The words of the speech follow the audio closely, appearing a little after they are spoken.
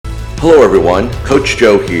Hello everyone, Coach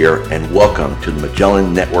Joe here, and welcome to the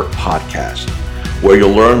Magellan Network podcast, where you'll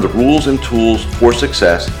learn the rules and tools for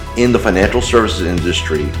success in the financial services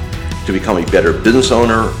industry to become a better business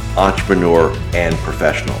owner, entrepreneur, and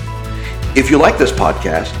professional. If you like this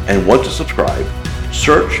podcast and want to subscribe,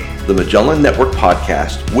 search the Magellan Network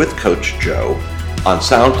podcast with Coach Joe on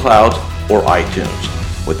SoundCloud or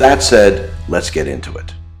iTunes. With that said, let's get into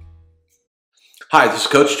it. Hi, this is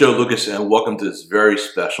Coach Joe Lukacs, and welcome to this very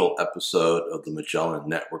special episode of the Magellan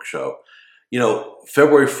Network Show. You know,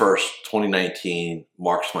 February 1st, 2019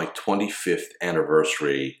 marks my 25th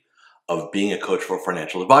anniversary of being a coach for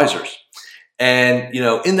financial advisors. And, you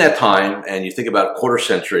know, in that time, and you think about a quarter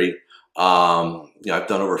century, I've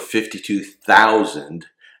done over 52,000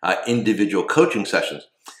 individual coaching sessions.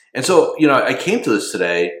 And so, you know, I came to this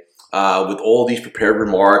today with all these prepared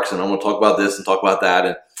remarks, and I'm going to talk about this and talk about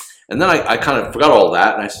that. And then I kind of forgot all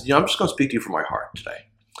that, and I said, I'm just going to speak to you from my heart today.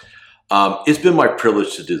 It's been my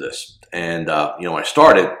privilege to do this. And, when I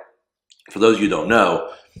started, for those of you who don't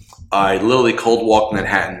know, I literally cold walked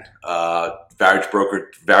Manhattan, various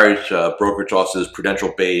brokerage offices,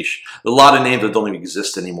 Prudential Beige, a lot of names that don't even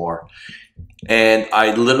exist anymore. And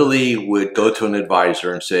I literally would go to an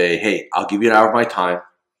advisor and say, hey, I'll give you an hour of my time.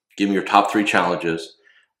 Give me your top 3 challenges.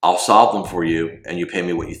 I'll solve them for you, and you pay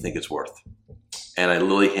me what you think it's worth. And I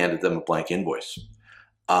literally handed them a blank invoice.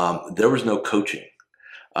 There was no coaching.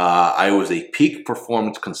 I was a peak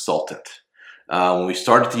performance consultant. When we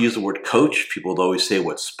started to use the word coach, people would always say,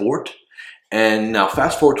 what sport? And now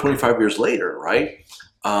fast forward 25 years later, right?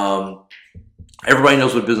 Everybody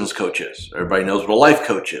knows what a business coach is. Everybody knows what a life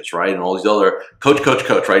coach is, right? And all these other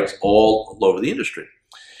coach, right? It's all over the industry.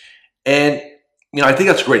 And, I think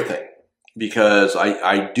that's a great thing because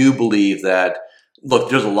I do believe that, look,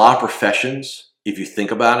 there's a lot of professions, if you think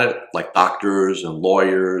about it, like doctors and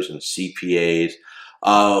lawyers and CPAs,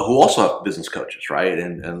 who also have business coaches, right?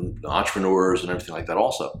 And entrepreneurs and everything like that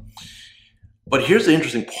also. But here's the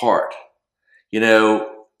interesting part.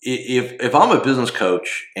 If I'm a business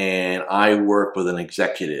coach and I work with an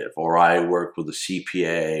executive or I work with a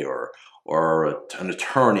CPA or an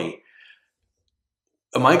attorney,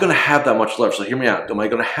 am I going to have that much leverage? So hear me out. Am I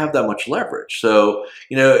going to have that much leverage? So,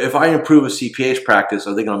 if I improve a CPA's practice,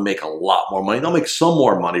 are they going to make a lot more money? They'll make some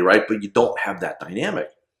more money, right? But you don't have that dynamic.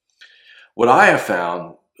 What I have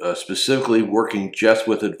found, specifically working just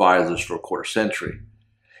with advisors for a quarter century,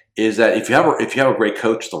 is that if you have a great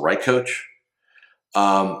coach, the right coach,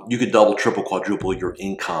 you could double, triple, quadruple your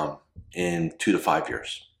income in 2 to 5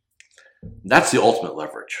 years. That's the ultimate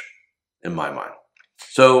leverage in my mind.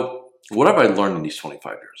 So, what have I learned in these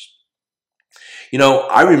 25 years?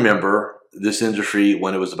 I remember this industry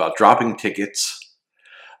when it was about dropping tickets,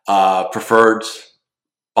 preferreds,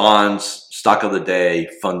 bonds, stock of the day,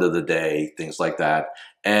 fund of the day, things like that.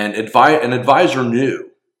 And an advisor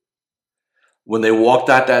knew when they walked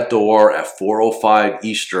out that door at 4:05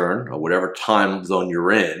 Eastern, or whatever time zone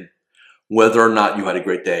you're in, whether or not you had a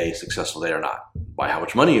great day, successful day or not, by how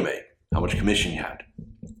much money you made, how much commission you had.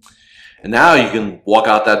 And now you can walk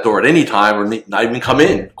out that door at any time or not even come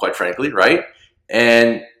in, quite frankly, right?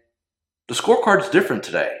 And the scorecard's different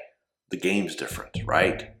today. The game's different,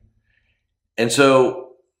 right? And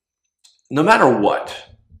so no matter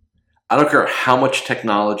what, I don't care how much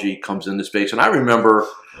technology comes into space. And I remember,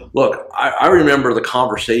 I remember the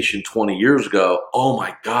conversation 20 years ago. Oh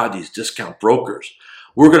my God, these discount brokers.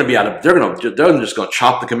 We're going to be they're just going to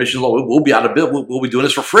chop the commissions. We'll be out of bid. We'll be doing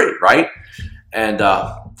this for free, right? And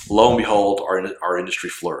lo and behold, our industry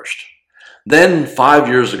flourished. Then 5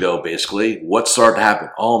 years ago, basically, what started to happen?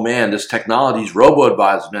 Oh man, this technology, these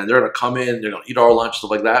robo-advisors, man, they're going to come in, they're going to eat our lunch, stuff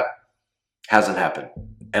like that. Hasn't happened.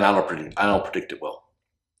 And I don't predict it will.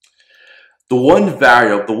 The one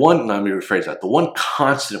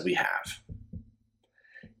constant we have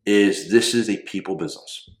is this is a people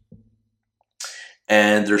business.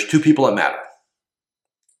 And there's 2 people that matter.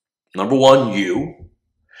 Number 1, you.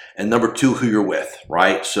 And number 2, who you're with,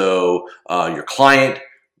 right? So your client,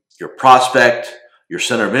 your prospect, your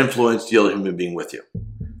center of influence, the other human being with you.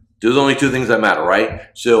 Those are the only 2 things that matter, right?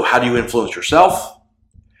 So how do you influence yourself?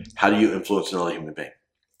 How do you influence another human being?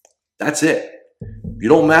 That's it. If you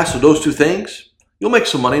don't master those 2 things, you'll make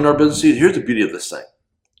some money in our business. Here's the beauty of this thing.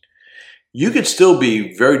 You could still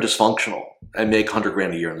be very dysfunctional and make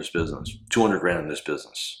 $100,000 a year in this business, $200,000 in this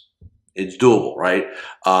business. It's doable, right?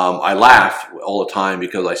 I laugh all the time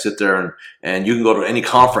because I sit there and you can go to any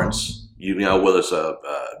conference, whether it's a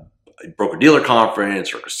broker-dealer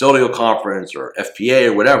conference or custodial conference or FPA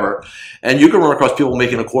or whatever, and you can run across people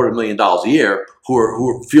making $250,000 a year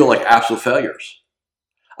who feel like absolute failures.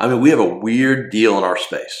 I mean, we have a weird deal in our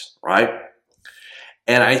space, right?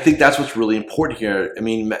 And I think that's what's really important here. I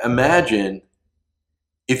mean, imagine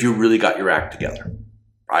if you really got your act together,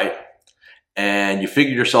 right? And you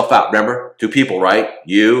figured yourself out. Remember, two people, right?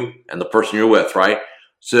 You and the person you're with, right?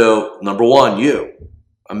 So number one, you.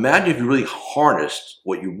 Imagine if you really harnessed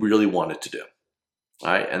what you really wanted to do. All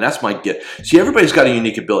right, and that's my gift. See, everybody's got a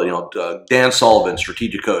unique ability. Dan Sullivan,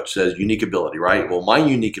 strategic coach, says unique ability, right? Well, my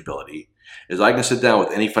unique ability is I can sit down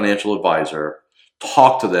with any financial advisor,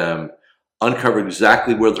 talk to them, uncover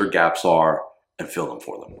exactly where their gaps are, and fill them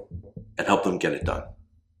for them, and help them get it done.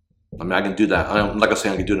 I mean, I can do that. I'm not gonna say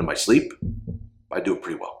I can do it in my sleep, but I do it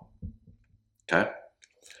pretty well. Okay.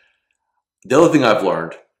 The other thing I've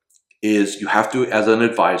learned is you have to, as an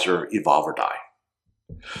advisor, evolve or die.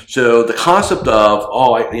 So the concept of,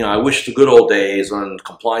 I wish the good old days and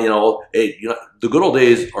comply, the good old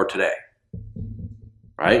days are today,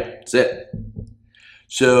 right? That's it.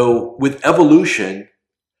 So with evolution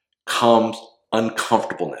comes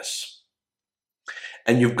uncomfortableness.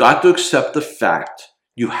 And you've got to accept the fact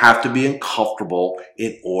you have to be uncomfortable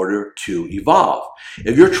in order to evolve.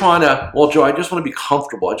 If you're trying to, well, Joe, I just want to be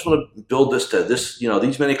comfortable. I just want to build this to this,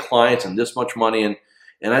 these many clients and this much money, and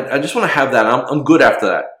I just want to have that. I'm good after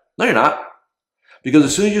that. No, you're not. Because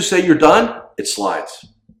as soon as you say you're done, it slides.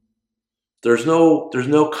 There's no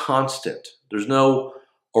constant. There's no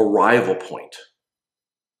arrival point.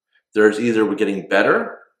 There's either we're getting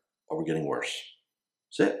better or we're getting worse.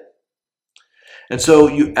 That's it. And so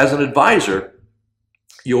you, as an advisor,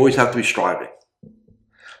 you always have to be striving.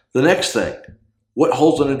 The next thing, what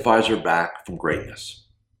holds an advisor back from greatness?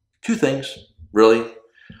 Two things, really.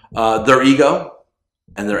 Their ego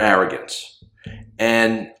and their arrogance.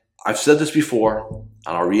 And I've said this before,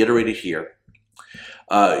 and I'll reiterate it here.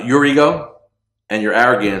 Your ego and your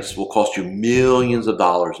arrogance will cost you millions of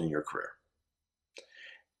dollars in your career.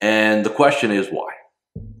 And the question is why?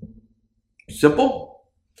 Simple.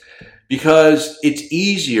 Because it's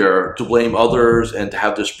easier to blame others and to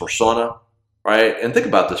have this persona, right? And think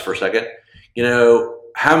about this for a second.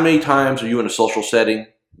 How many times are you in a social setting,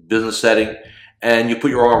 business setting, and you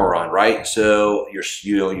put your armor on, right? So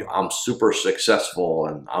I'm super successful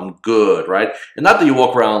and I'm good, right? And not that you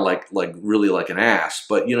walk around like really like an ass,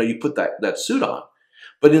 but you put that suit on.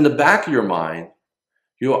 But in the back of your mind,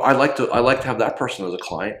 I like to have that person as a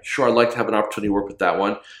client. Sure, I'd like to have an opportunity to work with that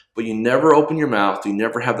one, but you never open your mouth. You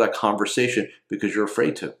never have that conversation because you're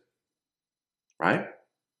afraid to, right?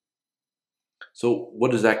 So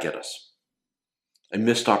what does that get us? A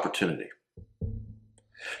missed opportunity.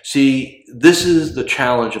 See, this is the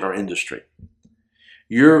challenge in our industry.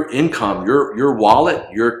 Your income, your wallet,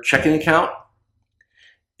 your checking account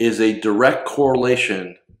is a direct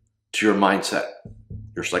correlation to your mindset,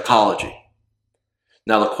 your psychology.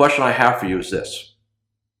 Now, the question I have for you is this.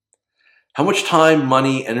 How much time,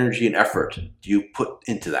 money, energy, and effort do you put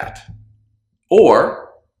into that?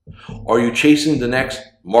 Or are you chasing the next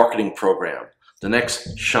marketing program, the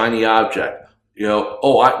next shiny object?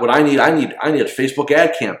 I need a Facebook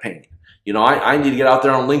ad campaign. I need to get out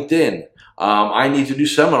there on LinkedIn. I need to do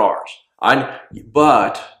seminars.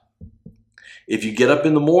 But if you get up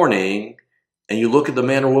in the morning and you look at the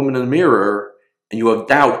man or woman in the mirror and you have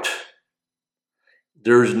doubt,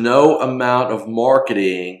 there's no amount of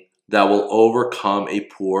marketing that will overcome a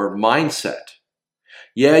poor mindset.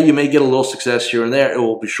 Yeah, you may get a little success here and there. It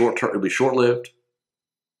will be short-term. It'll be short-lived.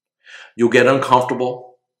 You'll get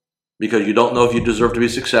uncomfortable because you don't know if you deserve to be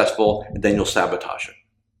successful, and then you'll sabotage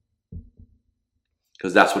it.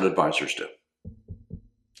 Because that's what advisors do.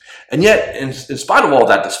 And yet, in spite of all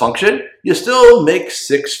that dysfunction, you still make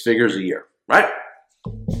 6 figures a year, right?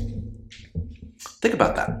 Think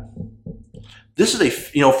about that. This is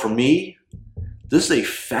for me, this is a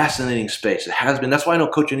fascinating space. It has been. That's why I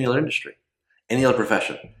don't coach any other industry, any other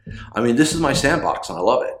profession. I mean, this is my sandbox, and I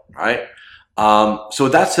love it, right? So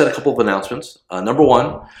with that said, a couple of announcements. Number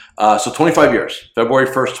one, so 25 years, February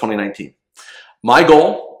 1st, 2019. My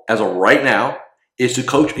goal, as of right now, is to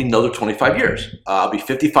coach another 25 years. I'll be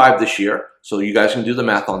 55 this year, so you guys can do the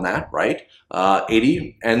math on that, right?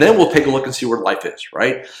 80, and then we'll take a look and see where life is,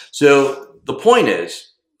 right? So the point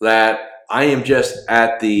is that I am just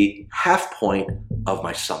at the half point of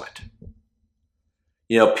my summit.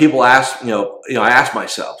 People ask, I ask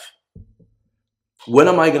myself, when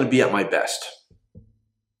am I going to be at my best?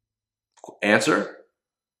 Answer,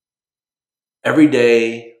 every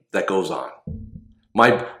day that goes on.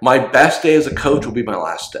 My best day as a coach will be my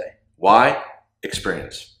last day. Why?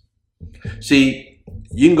 Experience. See,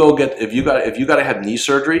 you can go get, if you got to have knee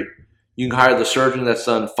surgery, you can hire the surgeon that's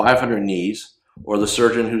done 500 knees or the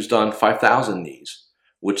surgeon who's done 5,000 knees.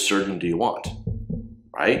 Which surgeon do you want?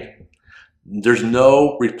 Right? There's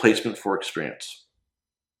no replacement for experience.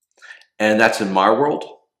 And that's in my world,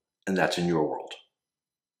 and that's in your world.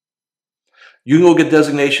 You can go get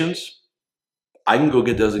designations. I can go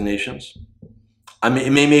get designations. I mean,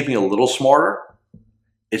 it may make me a little smarter.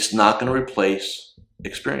 It's not going to replace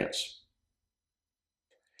experience.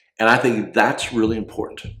 And I think that's really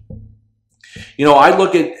important. You know, I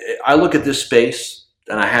look at this space,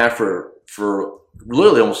 and I have for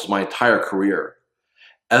literally almost my entire career,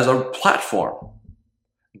 as a platform.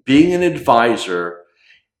 Being an advisor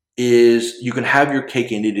is you can have your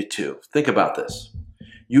cake and eat it too. Think about this.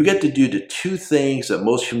 You get to do the two things that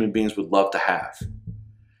most human beings would love to have: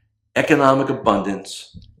 economic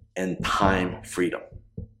abundance and time freedom.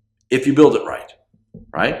 If you build it right,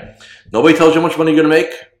 right? Nobody tells you how much money you're going to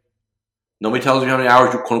make. Nobody tells you how many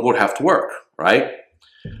hours you're going to have to work, right?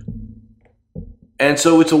 And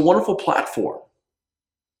so it's a wonderful platform.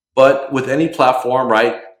 But with any platform,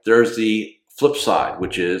 right, there's the flip side,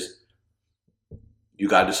 which is you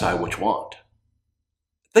got to decide what you want.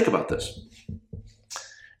 Think about this.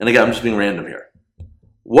 And again, I'm just being random here.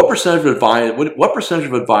 What percentage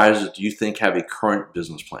of advisors do you think have a current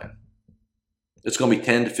business plan? It's going to be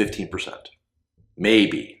 10 to 15%.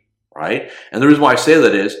 Maybe, right? And the reason why I say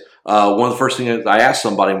that is one of the first things I ask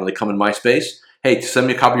somebody when they come in my space, hey, send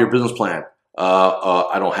me a copy of your business plan.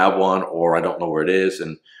 I don't have one, or I don't know where it is.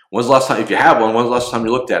 And when's the last time, if you have one, when's the last time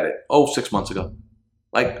you looked at it? Oh, 6 months ago.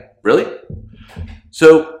 Like, really?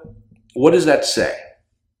 So what does that say?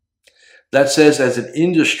 That says, as an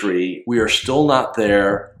industry, we are still not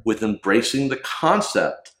there with embracing the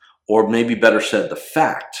concept, or maybe better said, the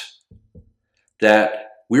fact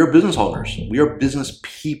that we are business owners. We are business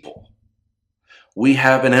people. We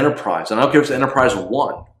have an enterprise. And I don't care if it's enterprise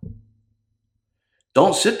one.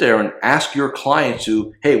 Don't sit there and ask your clients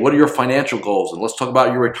hey, what are your financial goals? And let's talk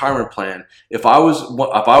about your retirement plan. If I was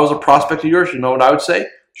a prospect of yours, you know what I would say?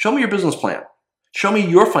 Show me your business plan. Show me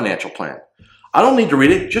your financial plan. I don't need to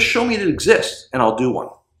read it. Just show me it exists, and I'll do one.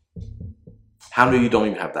 How many of you don't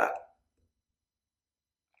even have that?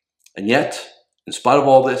 And yet, in spite of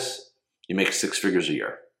all this, you make 6 figures a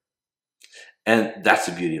year. And that's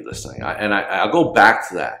the beauty of this thing. I'll go back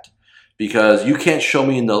to that, because you can't show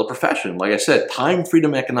me another profession. Like I said, time,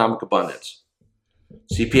 freedom, economic abundance.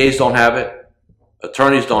 CPAs don't have it.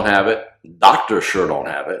 Attorneys don't have it. Doctors sure don't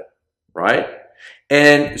have it, right?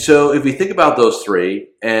 And so if we think about those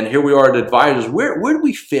three, and here we are at advisors, where do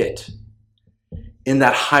we fit in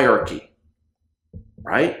that hierarchy,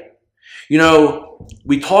 right? You know,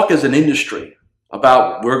 we talk as an industry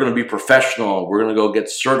about we're going to be professional, we're going to go get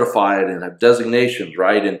certified and have designations,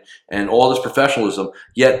 right? And all this professionalism,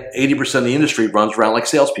 yet 80% of the industry runs around like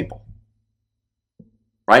salespeople,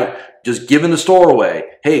 right? Just giving the store away.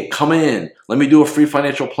 Hey, come in. Let me do a free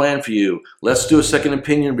financial plan for you. Let's do a second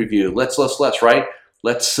opinion review. Let's, right?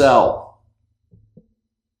 Let's sell.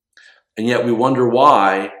 And yet we wonder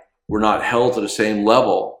why we're not held to the same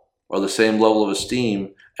level or the same level of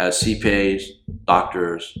esteem as CPAs,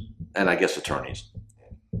 doctors, and I guess attorneys.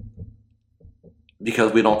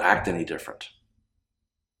 Because we don't act any different.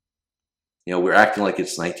 You know, we're acting like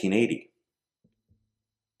it's 1980.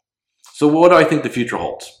 So what do I think the future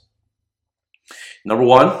holds? Number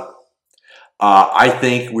one, I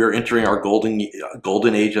think we're entering our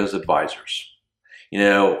golden age as advisors. You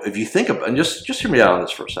know, if you think about, and just hear me out on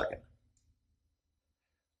this for a second.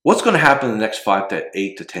 What's going to happen in the next 5 to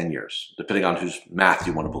 8 to 10 years, depending on whose math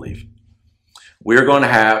you want to believe? We're going to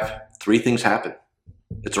have 3 things happen.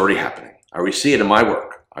 It's already happening. I already see it in my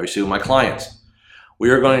work. I already see it with my clients. We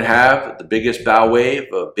are going to have the biggest bow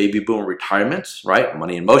wave of baby boomer retirements, right?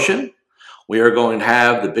 Money in motion. We are going to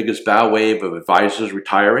have the biggest bow wave of advisors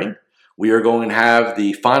retiring. We are going to have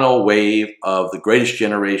the final wave of the greatest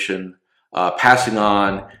generation passing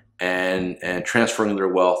on and transferring their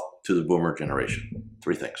wealth to the boomer generation.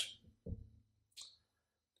 3 things.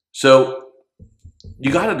 So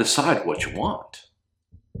you got to decide what you want.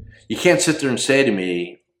 You can't sit there and say to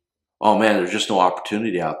me, oh man, there's just no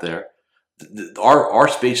opportunity out there. Our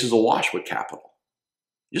space is awash with capital.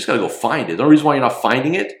 You just got to go find it. The only reason why you're not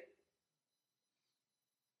finding it,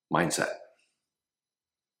 mindset.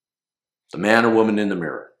 The man or woman in the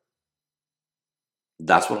mirror.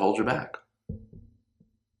 That's what holds you back.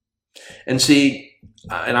 And see,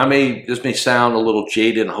 and this may sound a little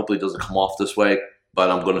jaded, and hopefully it doesn't come off this way, but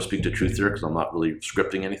I'm going to speak the truth here because I'm not really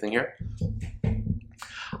scripting anything here.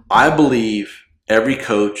 I believe every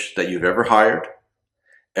coach that you've ever hired,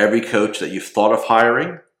 every coach that you've thought of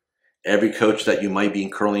hiring, every coach that you might be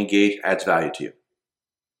currently engaged adds value to you.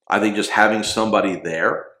 I think just having somebody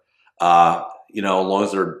there, as long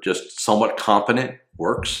as they're just somewhat competent,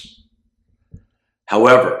 works.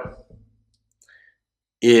 However,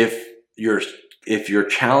 if you're if your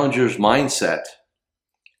challenger's mindset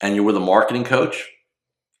and you're with a marketing coach,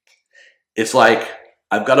 it's like,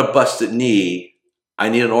 I've got a busted knee, I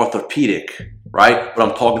need an orthopedic, right? But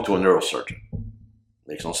I'm talking to a neurosurgeon.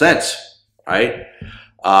 Makes no sense, right?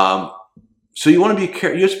 So you want to be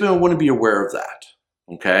careful. You just want to be aware of that,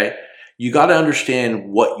 okay? You got to understand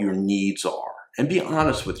what your needs are and be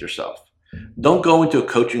honest with yourself. Don't go into a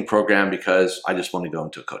coaching program because I just want to go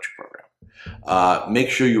into a coaching program. Make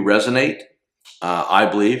sure you resonate. I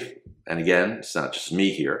believe, and again, it's not just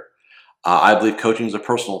me here, I believe coaching is a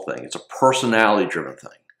personal thing. It's a personality-driven thing.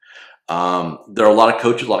 There are a lot of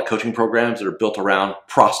coaches, a lot of coaching programs that are built around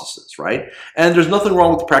processes, right? And there's nothing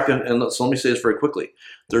wrong with the practice. And so let me say this very quickly.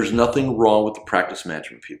 There's nothing wrong with the practice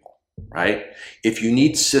management people, right? If you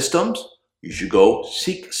need systems, you should go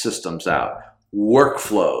seek systems out,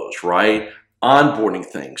 workflows, right? Onboarding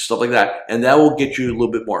things, stuff like that. And that will get you a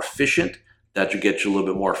little bit more efficient. That will get you a little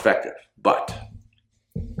bit more effective. But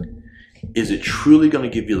is it truly going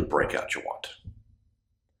to give you the breakout you want?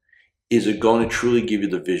 Is it going to truly give you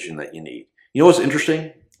the vision that you need? You know what's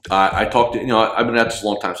interesting? I talked to, I've been at this a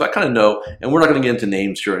long time, so I kind of know, and we're not going to get into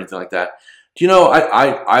names here or anything like that. Do you know,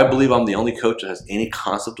 I believe I'm the only coach that has any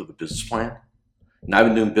concept of a business plan. And I've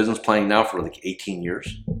been doing business planning now for like 18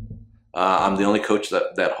 years. I'm the only coach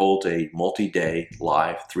that holds a multi-day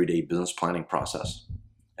live 3-day business planning process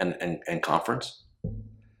and conference.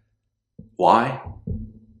 Why?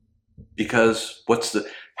 Because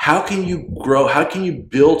how can you grow? How can you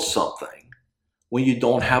build something when you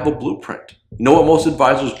don't have a blueprint? You know what most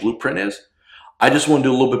advisors' blueprint is? I just want to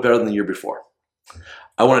do a little bit better than the year before.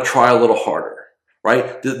 I want to try a little harder,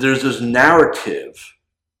 right? There's this narrative,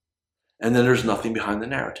 and then there's nothing behind the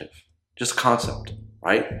narrative. Just concept,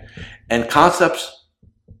 right? And concepts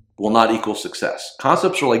will not equal success.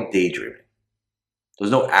 Concepts are like daydreaming.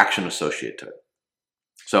 There's no action associated to it.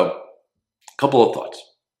 So, a couple of thoughts.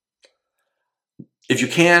 If you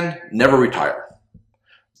can, never retire.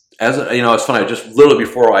 It's funny. Just literally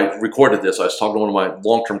before I recorded this, I was talking to one of my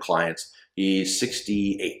long-term clients. He's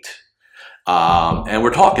 68, and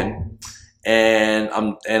we're talking,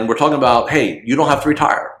 and we're talking about, hey, you don't have to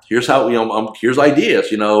retire. Here's how here's ideas.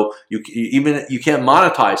 You can't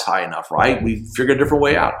monetize high enough, right? We figured a different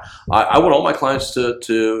way out. I want all my clients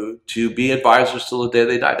to be advisors till the day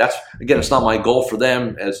they die. That's, again, it's not my goal for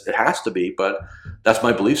them as it has to be, but that's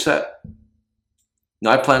my belief set.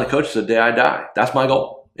 I plan to coach to the day I die. That's my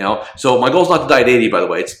goal. So my goal is not to die at 80, by the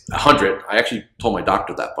way. It's 100. I actually told my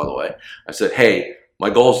doctor that, by the way. I said, hey, my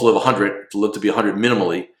goal is to live 100, to be 100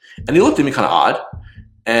 minimally. And he looked at me kind of odd.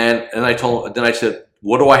 And I told him, then I said,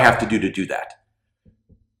 what do I have to do that?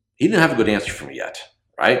 He didn't have a good answer for me yet,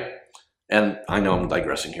 right? And I know I'm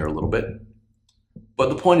digressing here a little bit. But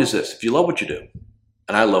the point is this: if you love what you do,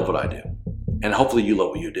 and I love what I do, and hopefully you love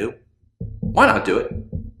what you do, why not do it?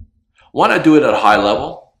 Why not do it at a high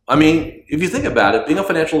level? I mean, if you think about it, being a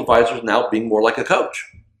financial advisor is now being more like a coach.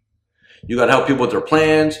 You got to help people with their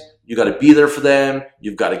plans. You got to be there for them.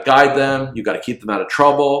 You've got to guide them. You got to keep them out of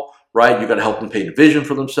trouble, right? You got to help them paint a vision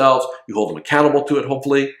for themselves. You hold them accountable to it,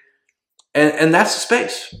 hopefully. And that's the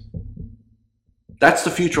space. That's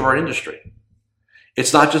the future of our industry.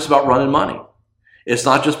 It's not just about running money. It's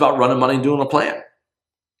not just about running money and doing a plan.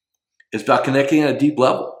 It's about connecting at a deep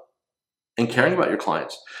level and caring about your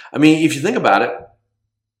clients. I mean, if you think about it,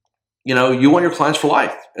 you want your clients for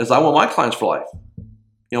life, as I want my clients for life.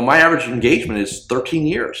 My average engagement is 13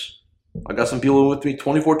 years. I got some people with me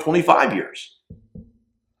 24, 25 years. I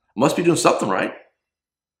must be doing something right.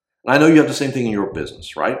 And I know you have the same thing in your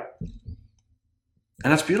business, right?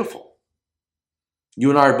 And that's beautiful. You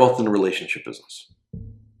and I are both in the relationship business.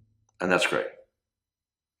 And that's great.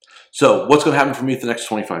 So what's going to happen for me for the next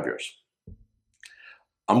 25 years?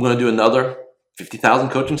 I'm going to do another 50,000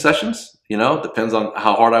 coaching sessions. Depends on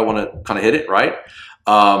how hard I want to kind of hit it, right?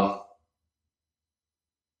 I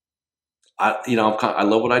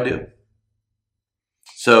love what I do.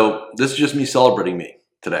 So this is just me celebrating me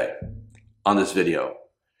today on this video,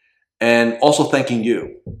 and also thanking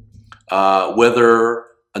you. Whether or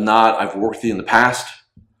not I've worked with you in the past,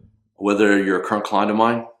 whether you're a current client of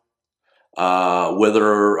mine,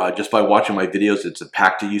 whether just by watching my videos, it's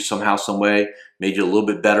impacted you somehow, some way, made you a little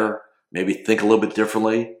bit better, maybe think a little bit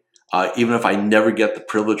differently. Even if I never get the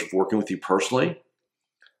privilege of working with you personally,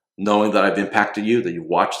 knowing that I've impacted you, that you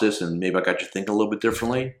watched this and maybe I got you thinking a little bit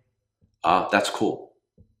differently, that's cool.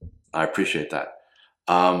 I appreciate that.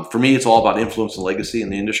 For me, it's all about influence and legacy in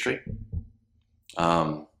the industry.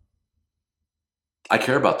 I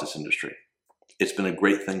care about this industry. It's been a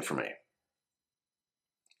great thing for me.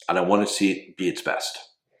 And I want to see it be its best.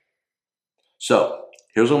 So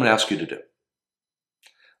here's what I'm going to ask you to do.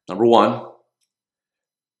 Number one,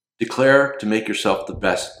 Declare to make yourself the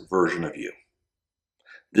best version of you.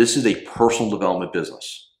 This is a personal development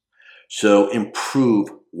business. So improve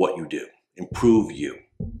what you do. Improve you.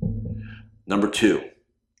 Number 2,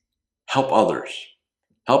 help others.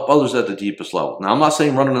 Help others at the deepest level. Now, I'm not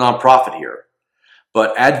saying run a nonprofit here,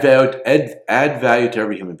 but add value to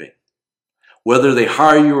every human being. Whether they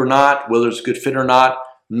hire you or not, whether it's a good fit or not,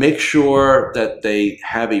 make sure that they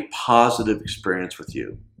have a positive experience with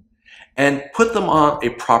you and put them on a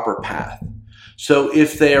proper path. So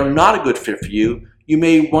if they are not a good fit for you, you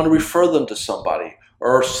may want to refer them to somebody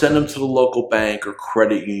or send them to the local bank or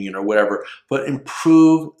credit union or whatever, but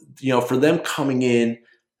improve, for them coming in,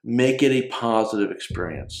 make it a positive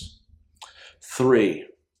experience. 3,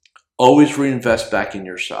 always reinvest back in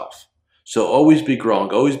yourself. So always be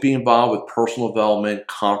growing, always be involved with personal development,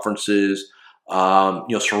 conferences,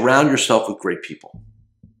 surround yourself with great people.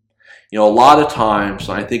 A lot of times,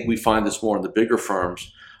 and I think we find this more in the bigger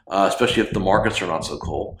firms, especially if the markets are not so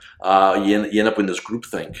cool, you end up in this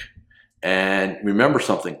groupthink. And remember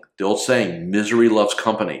something, the old saying, misery loves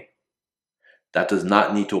company. That does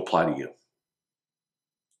not need to apply to you.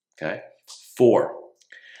 Okay? 4,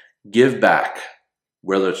 give back,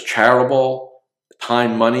 whether it's charitable,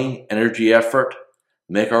 time, money, energy, effort,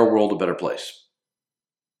 make our world a better place.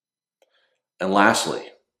 And lastly,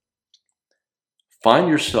 find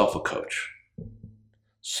yourself a coach,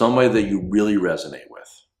 somebody that you really resonate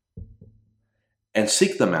with, and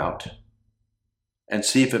seek them out and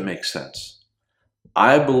see if it makes sense.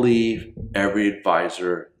 I believe every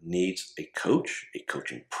advisor needs a coach, a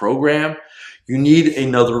coaching program. You need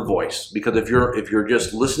another voice, because if you're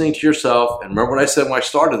just listening to yourself, and remember what I said when I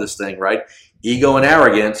started this thing, right? Ego and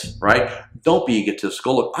arrogance, right? Don't be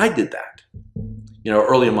egotistical. Look, I did that,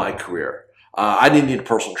 early in my career. I didn't need a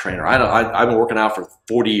personal trainer. I've been working out for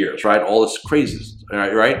 40 years, right? All this crazy,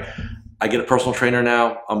 right? I get a personal trainer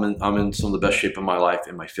now. I'm in some of the best shape of my life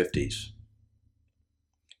in my 50s.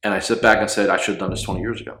 And I sit back and said, I should have done this 20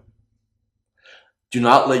 years ago. Do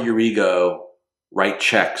not let your ego write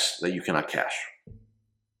checks that you cannot cash.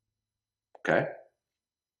 Okay?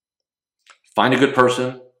 Find a good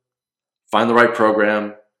person, find the right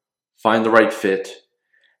program, find the right fit.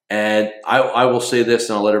 And I will say this,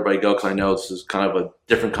 and I'll let everybody go because I know this is kind of a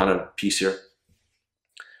different kind of piece here.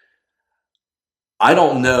 I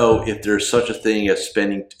don't know if there's such a thing as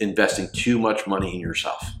investing too much money in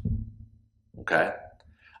yourself. Okay?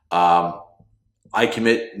 I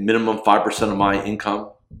commit minimum 5% of my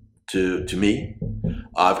income to me.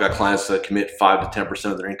 I've got clients that commit 5 to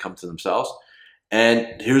 10% of their income to themselves.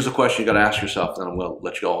 And here's the question you got to ask yourself, and I'm going to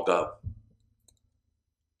let you all go.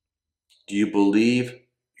 Do you believe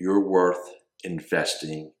you're worth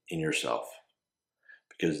investing in yourself?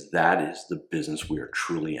 Because that is the business we are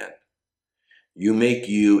truly in. You make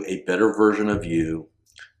you a better version of you,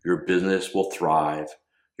 your business will thrive,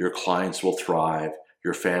 your clients will thrive,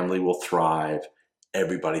 your family will thrive,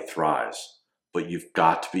 everybody thrives. But you've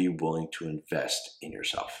got to be willing to invest in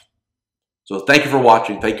yourself. So thank you for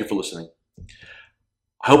watching. Thank you for listening.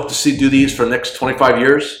 I hope to do these for the next 25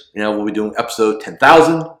 years. We'll be doing episode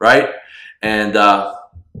 10,000, right? And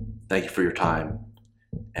thank you for your time.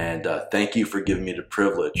 And thank you for giving me the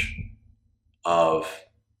privilege of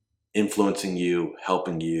influencing you,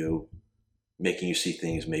 helping you, making you see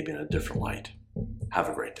things maybe in a different light. Have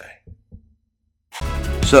a great day.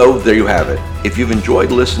 So there you have it. If you've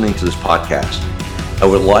enjoyed listening to this podcast and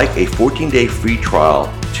would like a 14-day free trial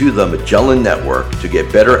to the Magellan Network to get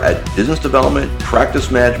better at business development, practice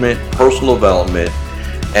management, personal development,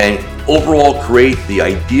 and overall create the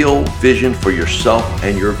ideal vision for yourself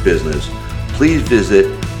and your business, please visit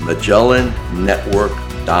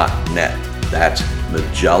MagellanNetwork.net. That's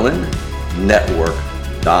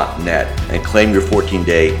MagellanNetwork.net and claim your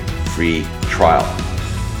 14-day free trial.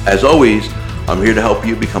 As always, I'm here to help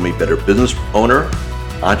you become a better business owner,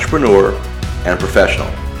 entrepreneur, and professional.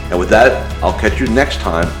 And with that, I'll catch you next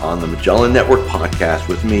time on the Magellan Network podcast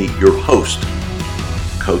with me, your host,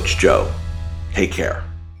 Coach Joe. Take care.